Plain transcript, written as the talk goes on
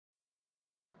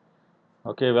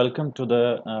Okay, welcome to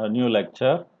the new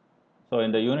lecture. So,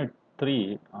 in the unit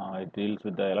 3, it deals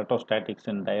with the electrostatics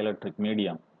in dielectric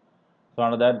medium. So,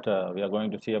 under that, we are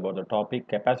going to see about the topic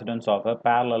capacitance of a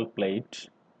parallel plate.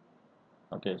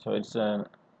 Okay, so it's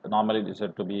normally this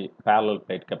is to be parallel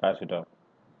plate capacitor.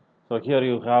 So, here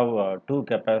you have two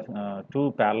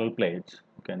parallel plates.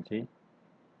 You can see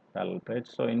parallel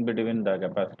plates. So, in between the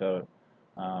capacitor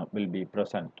will be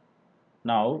present.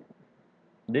 Now,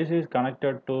 this is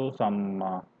connected to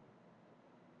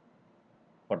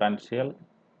potential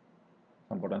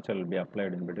some potential will be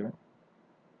applied in between.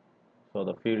 So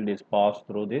the field is passed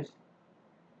through this.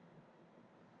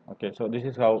 Okay, so this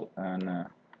is how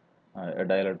a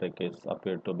dielectric is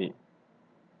appeared to be.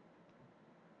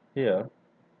 Here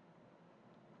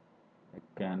I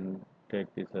can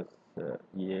take this as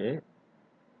A,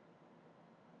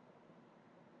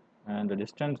 and the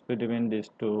distance between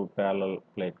these two parallel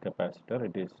plate capacitor,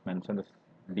 it is mentioned as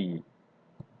D,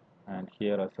 and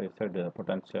here, as I said, the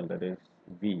potential, that is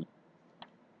V.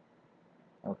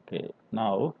 Okay,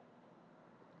 now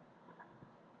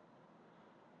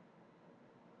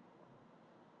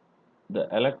the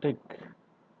electric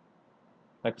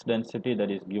flux density, that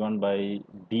is given by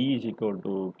D is equal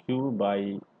to Q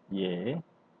by A,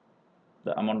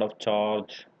 the amount of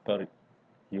charge per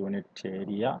unit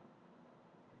area,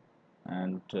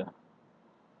 and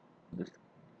this,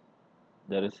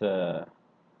 there is a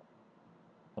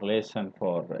relation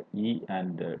for E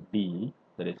and D,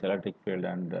 that is electric field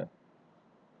and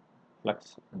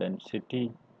flux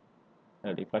density.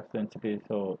 Electric flux density,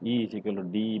 so E is equal to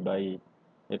D by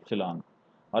epsilon,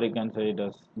 or you can say it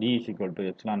as D is equal to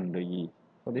epsilon into E.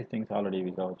 So these things already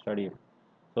we have studied.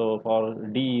 So for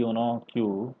D, you know,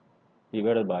 Q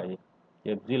divided by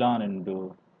epsilon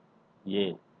into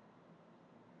A.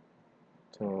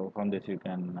 So from this you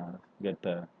can get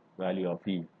the value of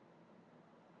E.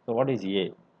 So what is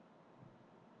A?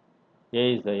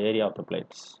 A is the area of the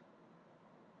plates.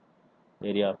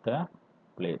 Area of the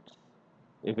plates.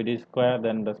 If it is square,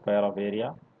 then the square of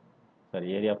area.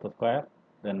 Sorry, area of the square.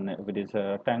 Then if it is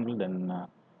a rectangle, then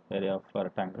area of a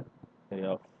rectangle.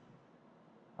 Area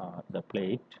of the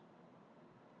plate.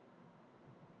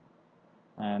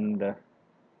 And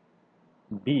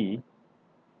B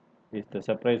is the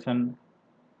separation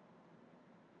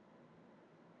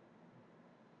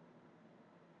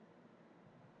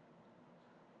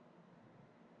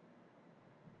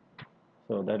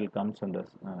so that will comes in the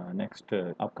next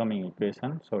upcoming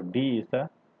equation. So D is the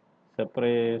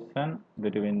separation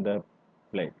between the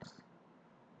plates,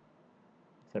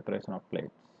 separation of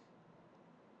plates.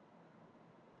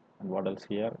 And what else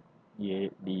here?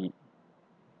 A, D,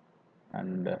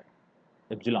 and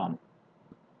epsilon.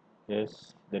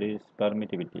 Yes, there is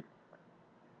permittivity.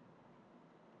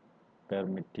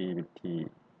 Permittivity.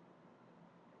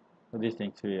 So these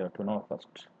things we have to know first.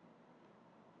 Let's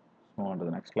move on to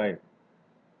the next slide.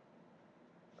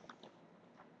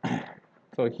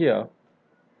 So here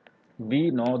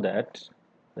we know that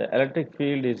the electric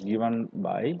field is given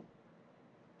by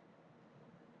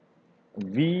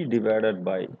V divided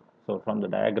by, so from the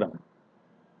diagram,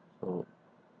 so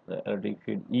the electric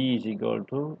field E is equal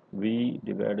to V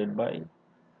divided by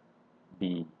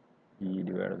D, E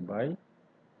divided by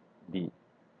D.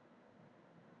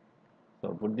 So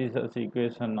put this as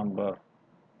equation number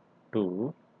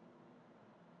 2,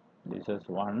 this is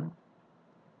 1,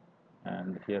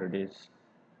 and here it is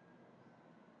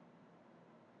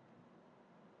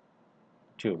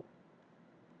 2.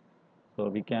 So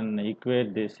we can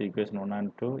equate this equation 1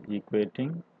 and 2,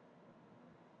 equating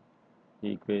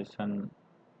equation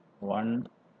 1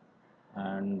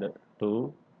 and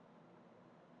 2.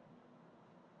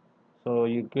 So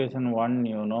equation 1,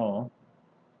 you know,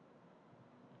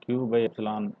 Q by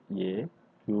epsilon A,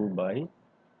 Q by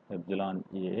epsilon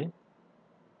A,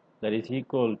 that is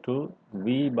equal to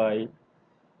V by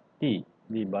T,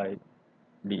 V by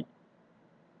D.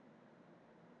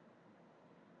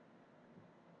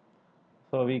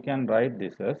 So we can write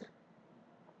this as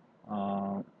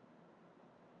so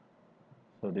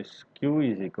this Q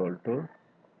is equal to,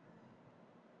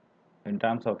 in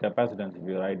terms of capacitance, if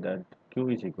you write that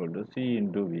Q is equal to C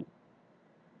into V.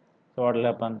 So what will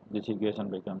happen? This equation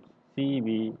becomes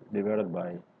CV divided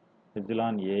by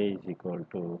epsilon A is equal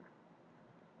to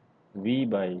V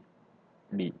by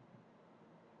D.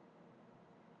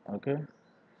 Okay,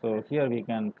 so here we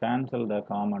can cancel the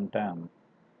common term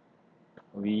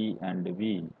V and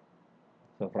V.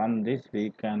 So from this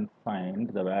we can find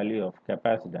the value of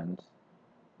capacitance,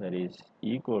 that is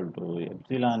equal to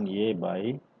epsilon A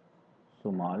by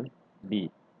small d.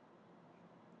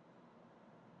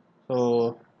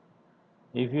 So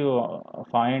If you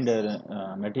find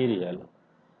a material,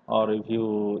 or if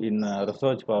you in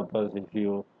research purpose, if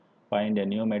you find a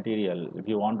new material, if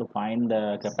you want to find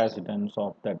the capacitance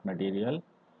of that material,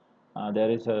 there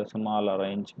is a small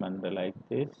arrangement like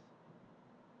this.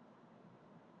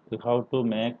 You have to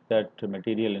make that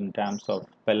material in terms of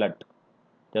pellet,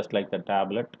 just like the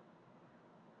tablet.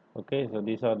 Okay, so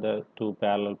these are the two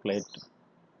parallel plates,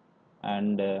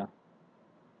 and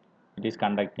it is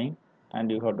conducting, and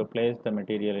you have to place the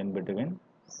material in between.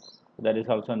 That is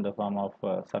also in the form of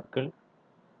circle.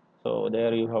 So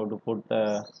there you have to put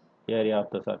the area of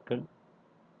the circle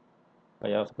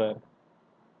pi r square.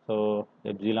 So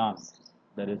epsilon,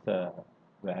 there is a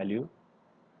value,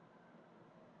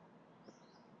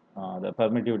 the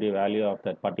permittivity value of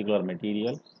that particular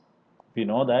material. If you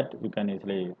know that, you can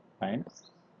easily find.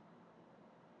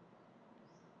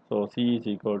 So C is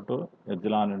equal to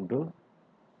epsilon into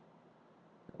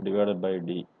divided by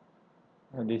D.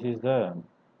 And this is the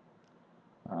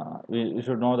we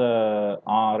should know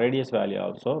the radius value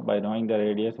also. By knowing the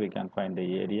radius, we can find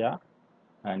the area,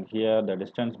 and here the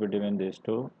distance between these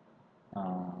two.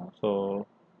 So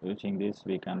using this,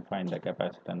 we can find the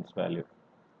capacitance value.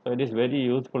 So it is very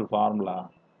useful formula,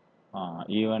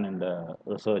 even in the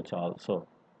research also.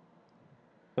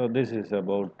 So this is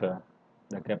about the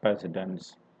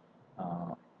capacitance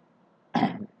uh,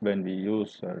 when we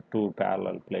use two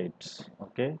parallel plates.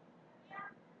 Okay,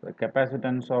 the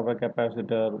capacitance of a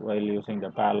capacitor while using the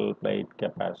parallel plate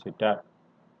capacitor.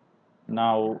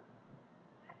 Now,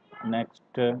 next,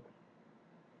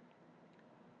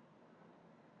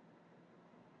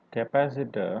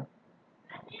 capacitor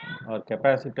or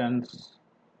capacitance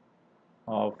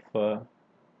of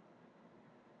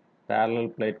parallel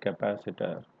plate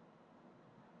capacitor.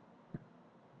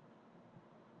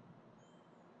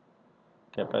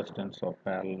 Capacitance of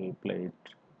parallel plate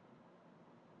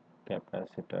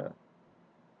capacitor.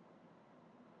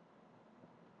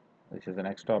 This is the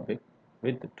next topic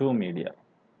with two media.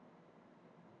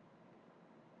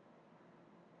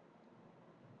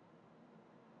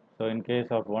 So in case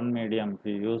of one medium, if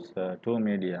we use two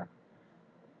media,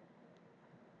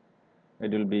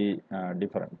 it will be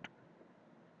different.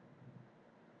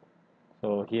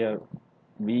 So here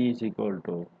V is equal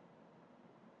to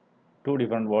two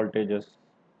different voltages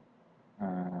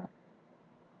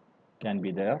can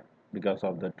be there because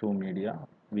of the two media.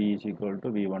 V is equal to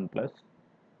V1 plus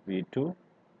V2,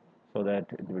 so that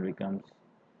it will becomes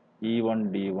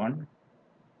E1 D1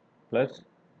 plus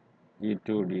E2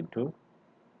 D2,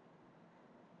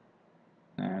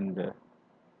 and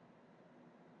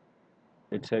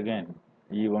it's again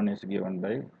E1 is given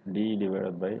by D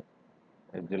divided by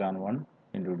epsilon 1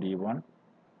 into D1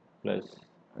 plus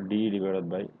D divided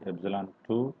by epsilon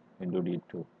 2 into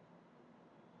D2.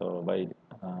 So by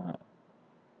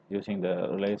using the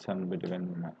relation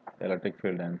between electric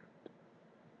field and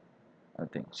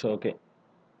thing. So okay,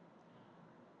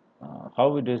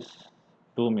 how it is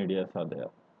two medias are there.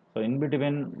 So in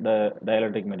between the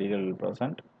dielectric material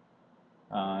present,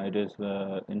 it is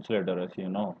insulator, as you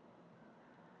know.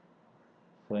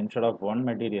 So instead of one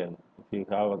material, if you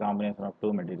have a combination of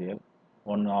two material,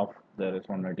 one of there is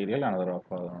one material, another of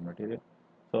one material.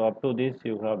 So up to this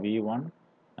you have V1,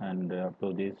 and up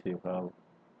to this you have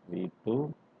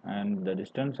V2, and the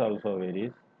distance also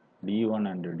varies, D1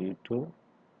 and D2.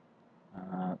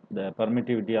 The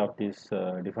permittivity of this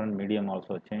different medium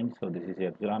also change. So this is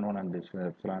epsilon 1 and this is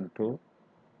epsilon 2,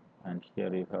 and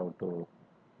here you have to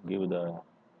give the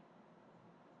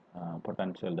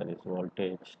potential, that is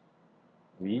voltage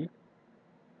V.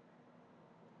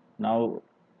 Now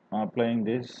applying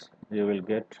this, you will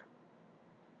get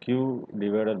Q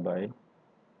divided by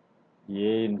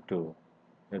A into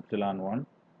epsilon 1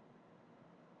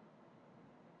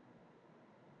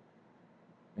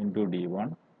 into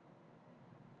D1,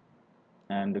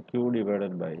 and Q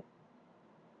divided by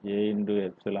A into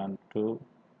epsilon 2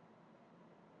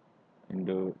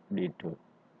 into D2.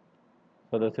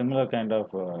 So the similar kind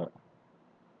of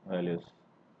values.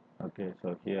 Okay,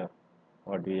 so here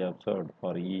what we observed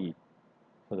for E,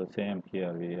 so the same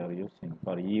here we are using.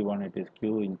 For E1 it is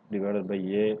Q divided by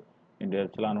A into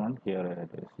epsilon 1, here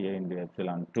it is A into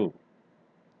epsilon 2.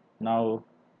 Now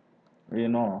we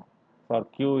know for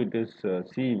Q it is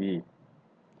CV,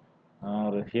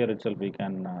 or here itself we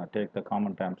can take the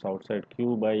common terms outside.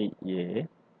 Q by A,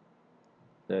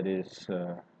 that is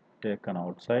taken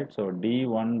outside, so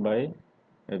D1 by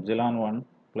epsilon 1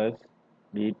 plus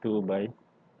D2 by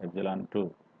epsilon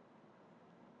 2.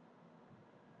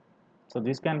 So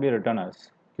this can be written as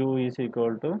Q is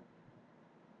equal to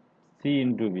C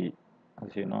into V,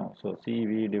 as you know. So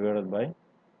CV divided by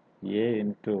A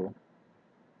into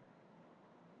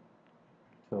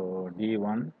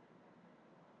d1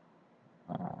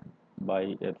 by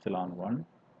epsilon 1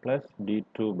 plus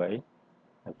d2 by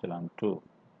epsilon 2.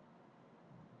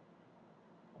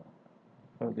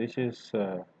 So this is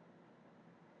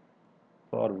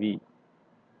for V.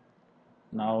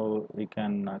 Now we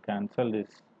can cancel this.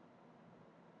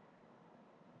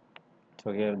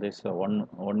 So here this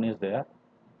one is there.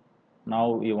 Now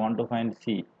we want to find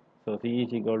C. So C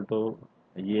is equal to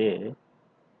A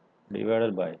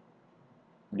divided by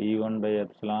d1 by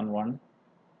epsilon 1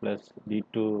 plus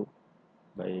d2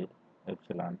 by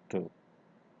epsilon 2.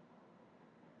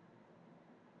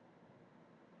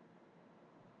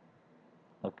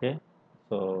 Okay,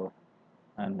 so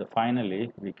and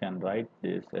finally we can write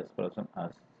this expression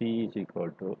as C is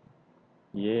equal to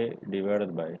A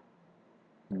divided by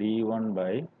d1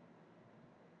 by,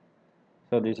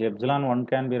 so this epsilon 1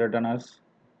 can be written as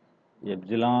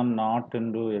epsilon naught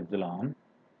into epsilon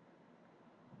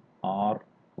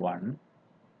r1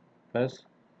 plus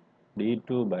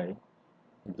d2 by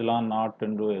epsilon naught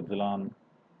into epsilon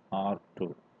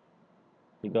r2,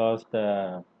 because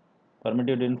the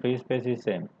permittivity in free space is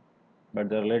same, but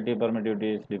the relative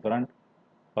permittivity is different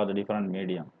for the different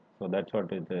medium. So that's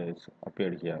what it is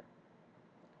appeared here.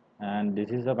 And this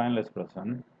is the final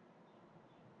expression.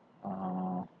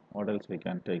 What else we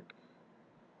can take?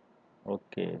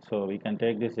 Okay, so we can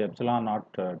take this epsilon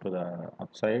naught to the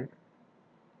upside.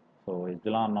 So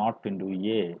epsilon naught into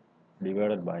A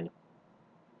divided by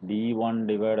d1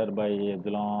 divided by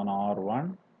epsilon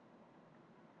r1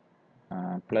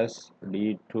 plus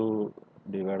d2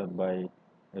 divided by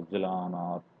epsilon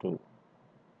r2.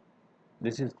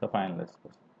 This is the final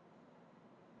expression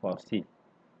for C.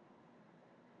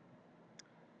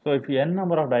 So if n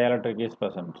number of dielectric is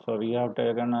present, so we have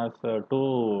taken as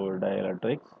two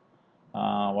dielectrics,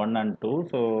 1 and 2.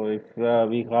 So if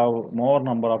we have more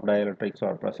number of dielectrics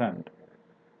are present,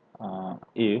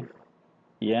 if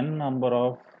n number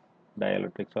of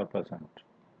dielectrics are present,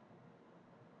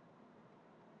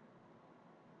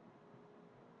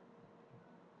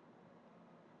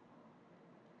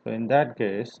 so in that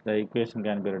case the equation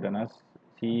can be written as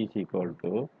C is equal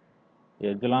to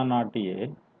epsilon naught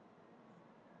A.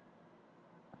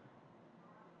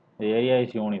 The area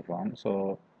is uniform,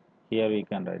 so here we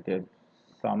can write it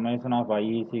summation of I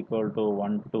is equal to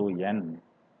 1 to n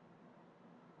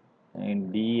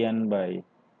in dn by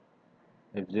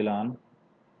epsilon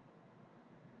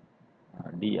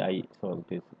di, so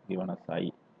it is given as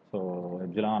I, so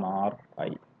epsilon r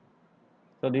I.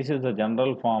 So this is the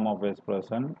general form of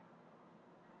expression.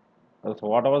 So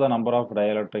whatever the number of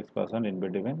dielectrics present in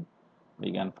between,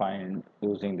 we can find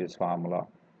using this formula.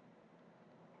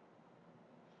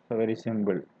 So very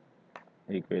simple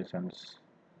equations.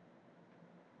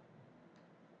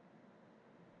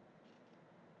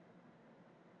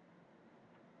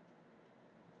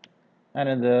 And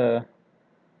in the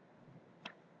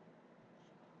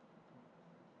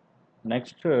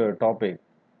next topic,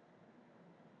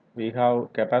 we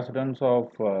have capacitance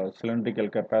of cylindrical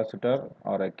capacitor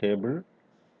or a cable,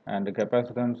 and the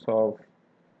capacitance of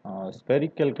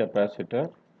spherical capacitor,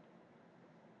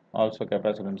 also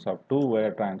capacitance of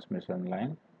two-wire transmission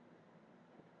line.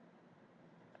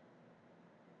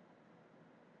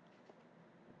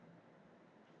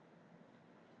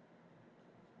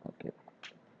 Okay,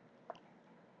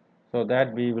 so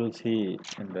that we will see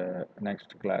in the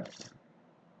next class.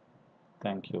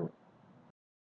 Thank you.